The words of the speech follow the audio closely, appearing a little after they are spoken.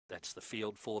That's the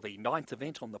field for the 9th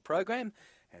event on the program,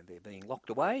 and they're being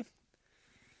locked away.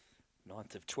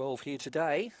 9th of 12 here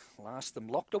today. Last them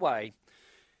locked away.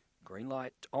 Green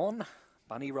light on,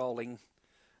 bunny rolling.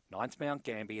 9th Mount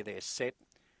Gambier, they're set.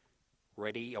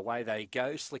 Ready, away they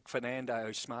go. Slick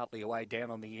Fernando smartly away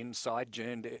down on the inside,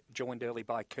 joined early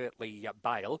by Kirtley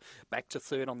Bale. Back to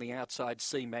third on the outside,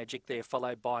 Sea Magic there,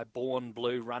 followed by Born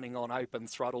Blue, running on open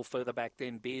throttle. Further back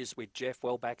then, Beers with Jeff,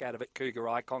 well back out of it. Cougar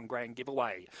Icon, Grand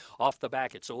Giveaway. Off the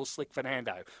back, it's all Slick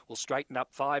Fernando. Will straighten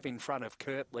up 5 in front of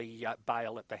Kirtley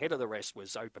Bale. At the head of the rest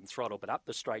was open throttle, but up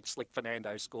the straight, Slick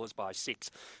Fernando scores by 6.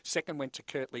 Second went to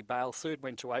Kirtley Bale, third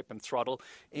went to open throttle.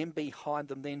 M behind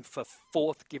them then for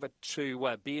fourth, give it to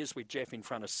Beers with Jeff in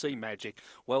front of Sea Magic.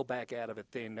 Well back out of it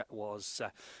then was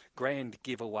Grand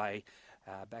Giveaway.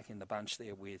 Back in the bunch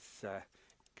there with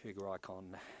Cougar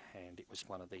Icon, and it was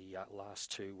one of the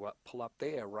last to pull up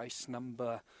there. Race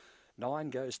number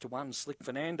 9 goes to 1, Slick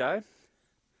Fernando.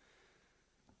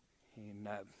 In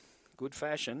good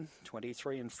fashion,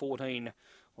 23 and 14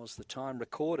 was the time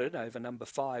recorded over number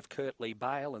 5, Kirtley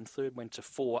Bale, and third went to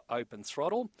 4, Open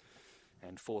Throttle.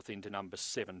 And fourth into number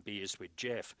 7, Beers with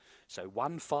Jeff. So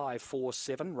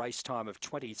 1-5-4-7, race time of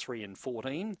 23 and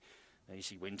 14.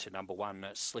 Easy win to number 1,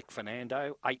 Slick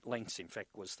Fernando. 8 lengths, in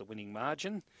fact, was the winning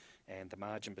margin. And the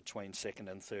margin between second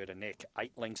and third a neck.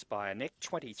 8 lengths by a neck,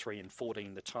 23 and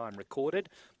 14 the time recorded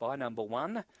by number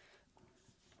 1.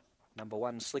 Number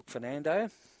 1, Slick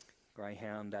Fernando.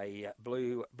 Greyhound, a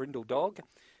blue brindle dog.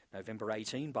 November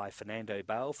 18 by Fernando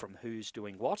Bale from Who's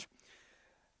Doing What.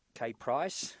 K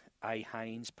Price, A.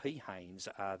 Haynes, P. Haynes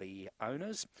are the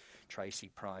owners. Tracy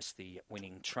Price, the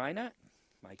winning trainer.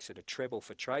 Makes it a treble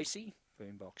for Tracy.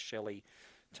 Boombox Shelley,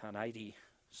 ton 80,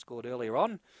 scored earlier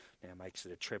on. Now makes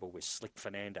it a treble with Slick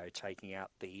Fernando taking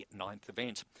out the 9th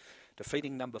event.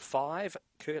 Defeating number 5,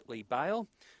 Kirtley Bale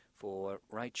for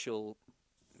Rachel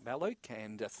Maluk.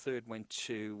 And third went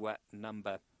to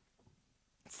number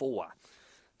 4.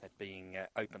 That being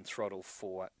Open Throttle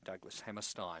for Douglas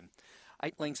Hammerstein.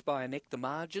 8 lengths by a neck, the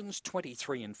margins,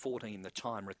 23 and 14 the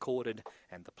time recorded,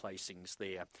 and the placings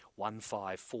there,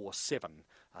 1-5-4-7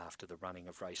 after the running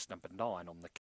of race number 9 on the